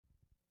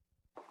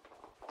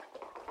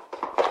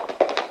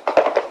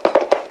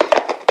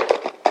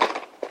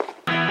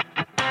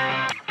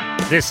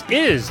This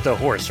is the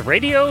Horse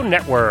Radio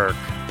Network.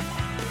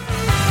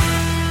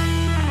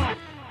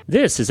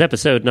 This is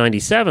episode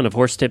 97 of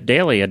Horse Tip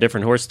Daily, a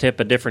different horse tip,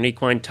 a different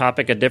equine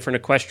topic, a different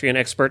equestrian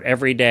expert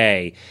every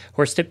day.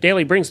 Horse Tip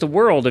Daily brings the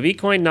world of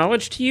equine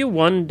knowledge to you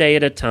one day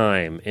at a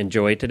time.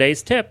 Enjoy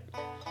today's tip.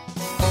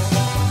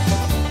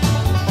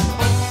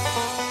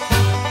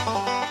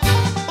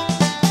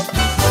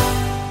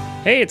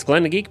 Hey, it's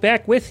Glenn the Geek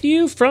back with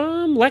you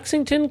from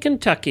Lexington,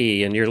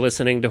 Kentucky, and you're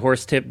listening to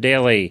Horse Tip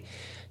Daily.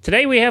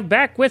 Today we have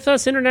back with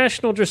us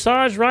international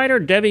dressage rider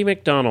Debbie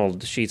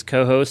McDonald. She's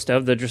co-host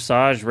of the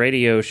Dressage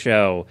Radio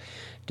Show.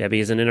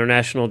 Debbie is an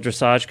international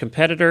dressage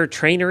competitor,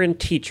 trainer, and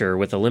teacher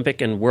with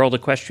Olympic and World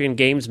Equestrian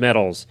Games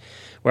medals.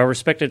 Well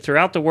respected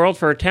throughout the world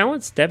for her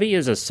talents, Debbie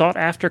is a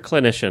sought-after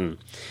clinician.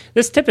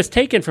 This tip is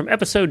taken from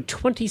episode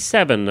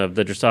 27 of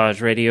the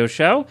Dressage Radio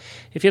Show.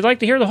 If you'd like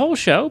to hear the whole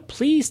show,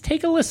 please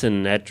take a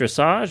listen at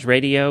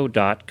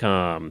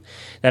dressageradio.com.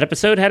 That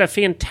episode had a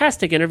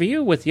fantastic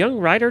interview with young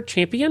rider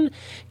champion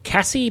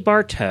Cassie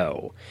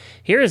Bartow.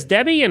 Here is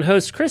Debbie and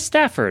host Chris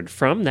Stafford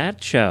from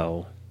that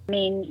show. I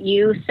mean,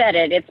 you said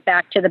it. It's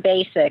back to the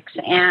basics.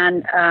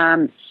 And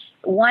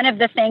one of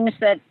the things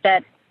that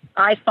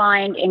I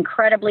find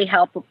incredibly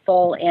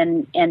helpful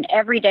in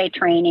everyday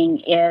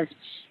training is,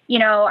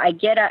 I'll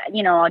get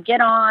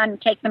on,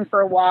 take them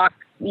for a walk,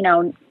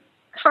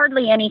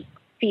 hardly any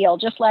feel,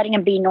 just letting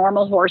them be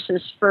normal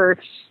horses for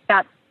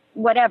about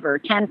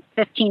 10,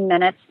 15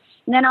 minutes.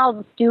 And then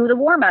I'll do the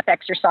warm-up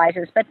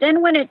exercises. But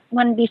then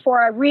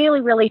before I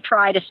really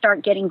try to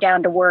start getting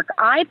down to work,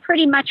 I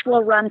pretty much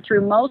will run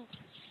through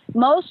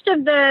most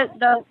of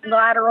the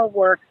lateral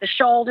work, the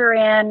shoulder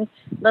in,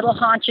 little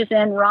haunches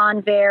in,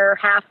 renvers,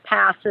 half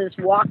passes,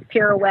 walk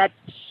pirouettes,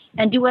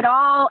 and do it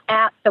all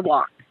at the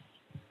walk.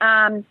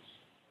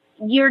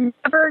 You're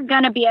never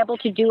going to be able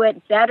to do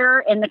it better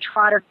in the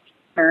trot or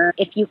canter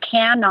if you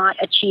cannot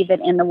achieve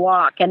it in the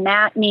walk. And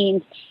that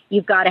means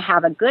you've got to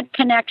have a good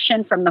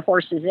connection from the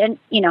horse's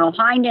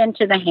hind end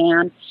to the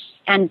hand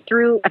and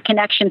through a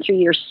connection through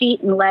your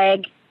seat and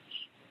leg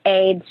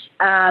aids.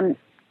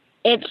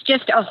 It's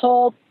just a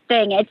whole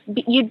thing.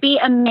 You'd be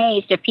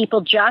amazed if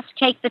people just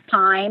take the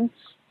time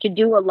to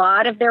do a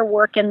lot of their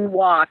work in the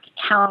walk,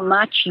 how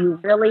much you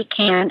really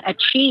can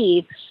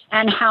achieve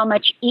and how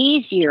much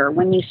easier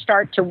when you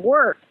start to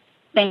work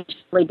things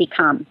really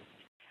become.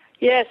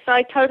 Yes,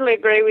 I totally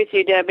agree with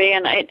you, Debbie,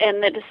 and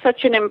it is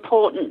such an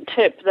important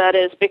tip, that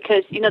is,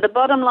 because, the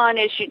bottom line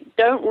is you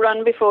don't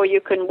run before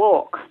you can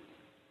walk.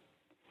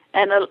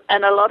 And a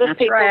lot of That's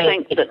people right.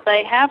 think that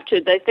they have to.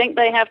 They think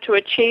they have to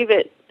achieve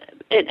it.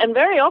 And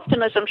very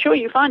often, as I'm sure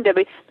you find,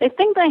 Debbie, they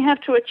think they have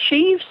to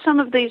achieve some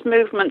of these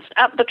movements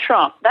at the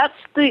trot. That's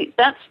the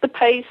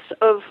pace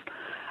of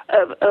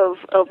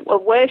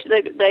where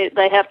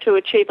they have to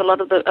achieve a lot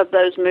of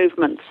those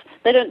movements.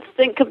 They don't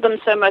think of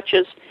them so much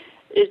as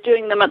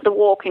doing them at the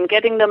walk and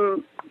getting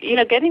them,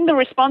 getting the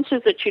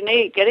responses that you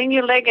need, getting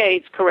your leg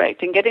aids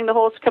correct, and getting the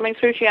horse coming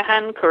through to your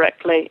hand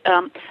correctly.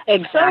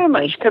 Exactly. So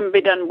much can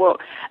be done well.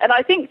 And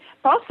I think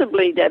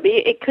possibly,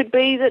 Debbie, it could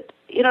be that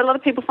a lot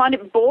of people find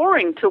it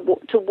boring to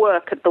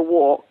work at the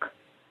walk.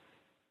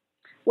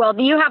 Well,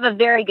 you have a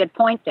very good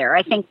point there.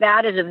 I think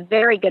that is a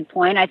very good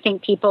point. I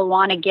think people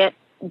want to get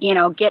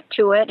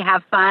to it,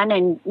 have fun,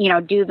 and,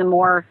 do the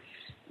more,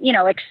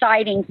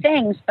 exciting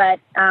things. But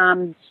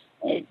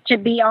to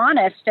be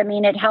honest, I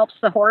mean, it helps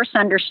the horse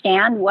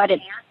understand what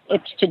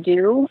it's to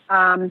do.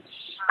 I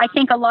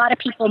think a lot of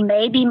people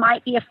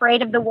might be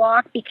afraid of the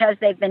walk because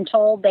they've been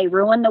told they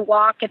ruin the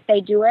walk if they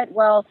do it.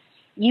 Well,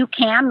 you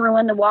can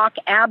ruin the walk,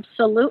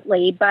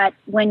 absolutely, but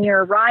when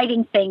you're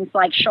riding things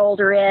like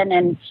shoulder in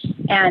and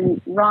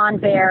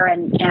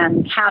renvers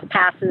and half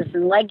passes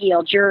and leg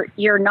yields,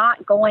 you're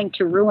not going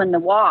to ruin the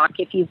walk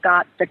if you've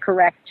got the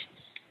correct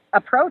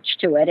approach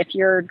to it. If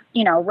you're,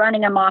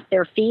 running them off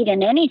their feet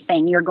in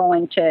anything, you're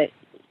going to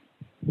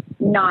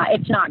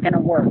it's not going to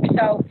work.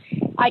 So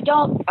I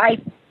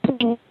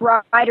think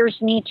riders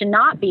need to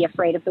not be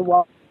afraid of the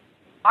walk.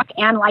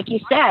 And like you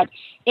said,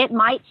 it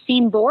might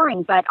seem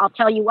boring, but I'll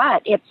tell you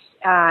what, it's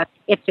a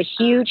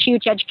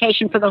huge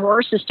education for the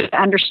horses to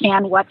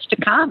understand what's to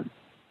come.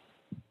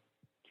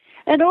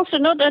 And also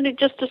not only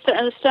just to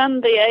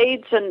understand the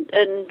aids and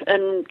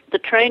the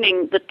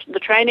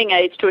training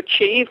aids to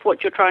achieve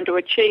what you're trying to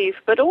achieve,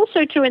 but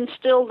also to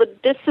instill the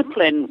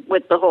discipline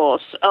with the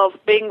horse of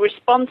being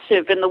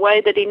responsive in the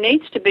way that he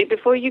needs to be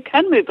before you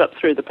can move up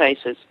through the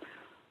paces.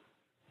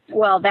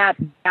 Well, that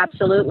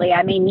absolutely.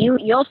 I mean,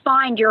 you'll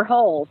find your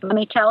holes. Let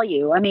me tell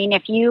you. I mean,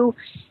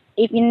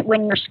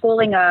 when you're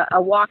schooling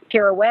a walk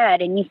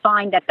pirouette and you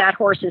find that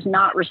horse is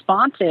not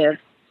responsive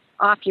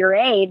off your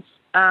aids,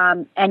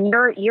 and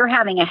you're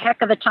having a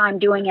heck of a time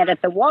doing it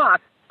at the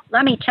walk,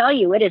 let me tell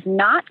you, it is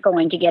not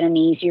going to get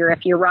any easier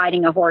if you're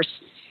riding a horse,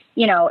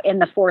 in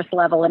the fourth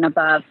level and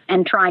above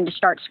and trying to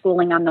start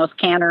schooling on those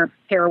canter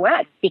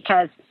pirouettes,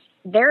 because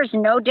there's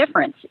no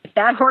difference. If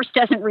that horse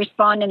doesn't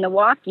respond in the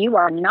walk, you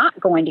are not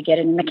going to get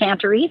it in the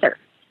canter either.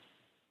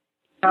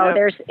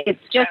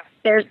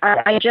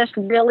 I just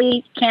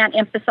really can't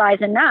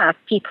emphasize enough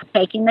people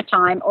taking the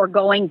time or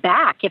going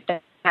back if they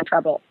have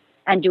trouble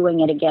and doing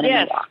it again in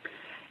the walk.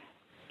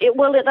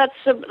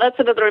 That's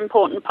another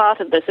important part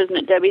of this, isn't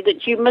it, Debbie?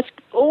 That you must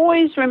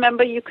always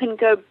remember you can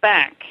go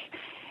back.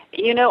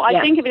 I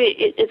think of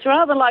it's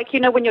rather like,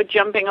 when you're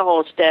jumping a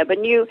horse, Deb,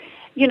 and you'll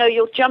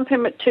jump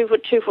him at 2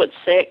 foot,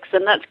 2'6",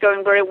 and that's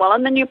going very well,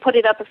 and then you put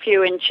it up a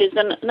few inches,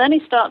 and then he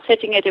starts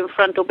hitting it in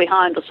front or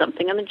behind or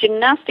something, and the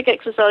gymnastic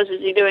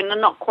exercises you're doing are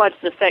not quite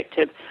as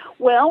effective.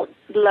 Well,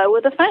 lower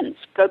the fence,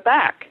 go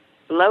back,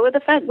 lower the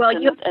fence,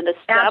 and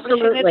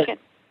establish it again.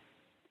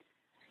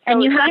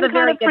 And you have a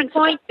very good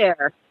point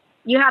there.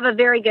 You have a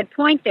very good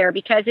point there,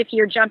 because if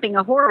you're jumping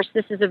a horse,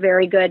 this is a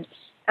very good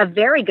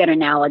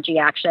analogy,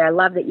 actually. I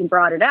love that you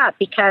brought it up,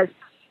 because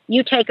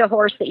you take a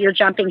horse that you're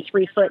jumping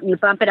 3 foot and you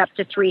bump it up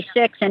to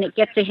 3'6", and it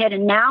gets a hit,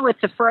 and now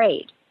it's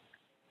afraid.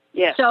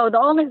 Yeah. So the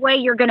only way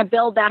you're going to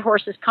build that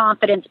horse's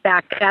confidence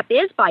back up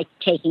is by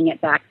taking it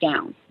back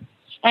down.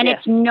 And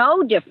it's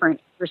no different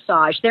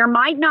dressage. There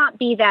might not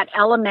be that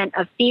element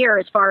of fear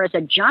as far as a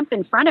jump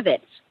in front of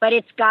it, but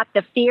it's got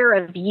the fear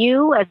of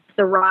you as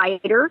the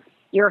rider,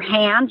 your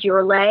hands,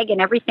 your leg, and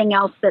everything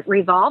else that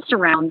revolves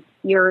around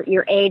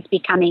your aids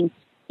becoming,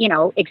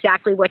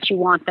 exactly what you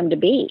want them to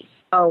be.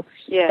 So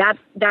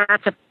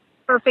that's a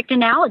perfect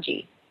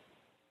analogy.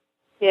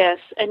 Yes,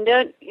 and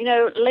don't,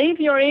 leave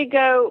your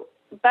ego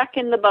back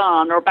in the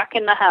barn or back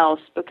in the house,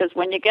 because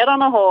when you get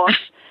on a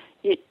horse,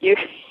 you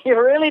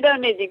really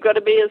don't need. You've got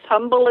to be as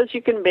humble as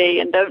you can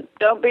be, and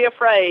don't be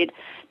afraid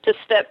to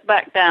step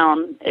back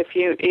down if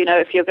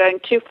you're going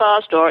too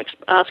fast or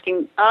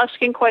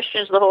asking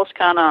questions the horse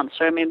can't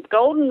answer. I mean, the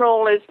golden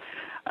rule is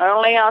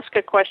only ask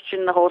a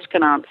question the horse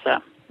can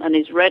answer, and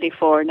he's ready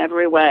for in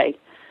every way.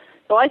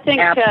 So I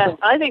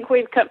think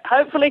we've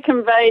hopefully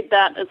conveyed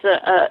that as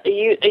a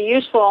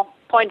useful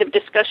point of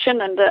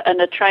discussion and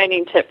a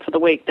training tip for the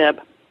week,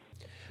 Deb.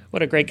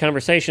 What a great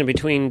conversation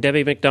between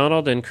Debbie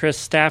McDonald and Chris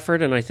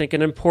Stafford, and I think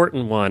an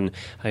important one.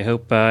 I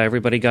hope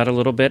everybody got a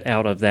little bit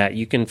out of that.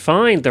 You can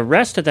find the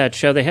rest of that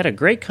show. They had a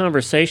great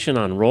conversation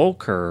on roll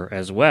cur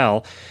as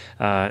well,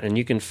 and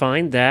you can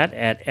find that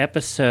at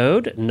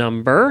episode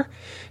number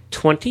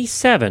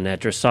 27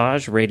 at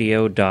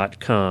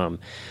dressageradio.com.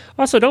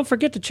 Also, don't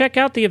forget to check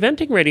out the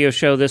Eventing Radio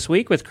Show this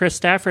week with Chris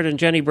Stafford and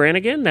Jenny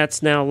Brannigan.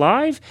 That's now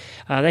live.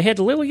 They had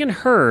Lillian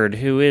Hurd,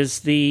 who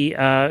is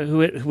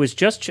who was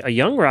just a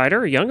young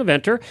rider, a young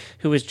eventer,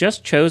 who was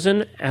just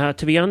chosen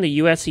to be on the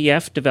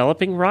USEF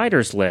Developing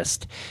Riders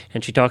list.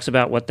 And she talks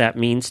about what that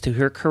means to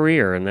her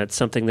career, and that's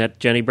something that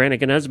Jenny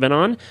Brannigan has been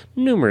on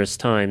numerous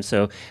times.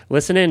 So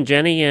listen in.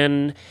 Jenny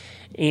and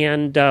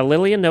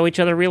Lillian know each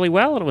other really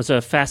well, and it was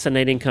a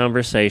fascinating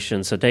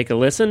conversation. So take a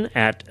listen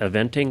at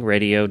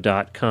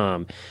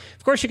eventingradio.com.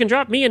 Of course, you can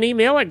drop me an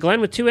email at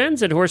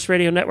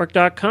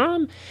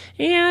glenn@horseradionetwork.com,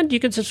 and you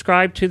can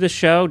subscribe to the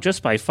show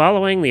just by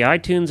following the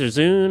iTunes or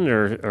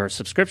Zune or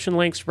subscription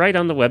links right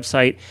on the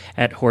website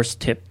at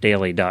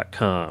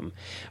horsetipdaily.com.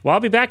 Well, I'll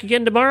be back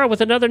again tomorrow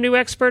with another new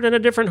expert and a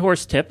different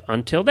horse tip.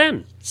 Until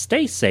then,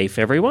 stay safe,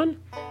 everyone.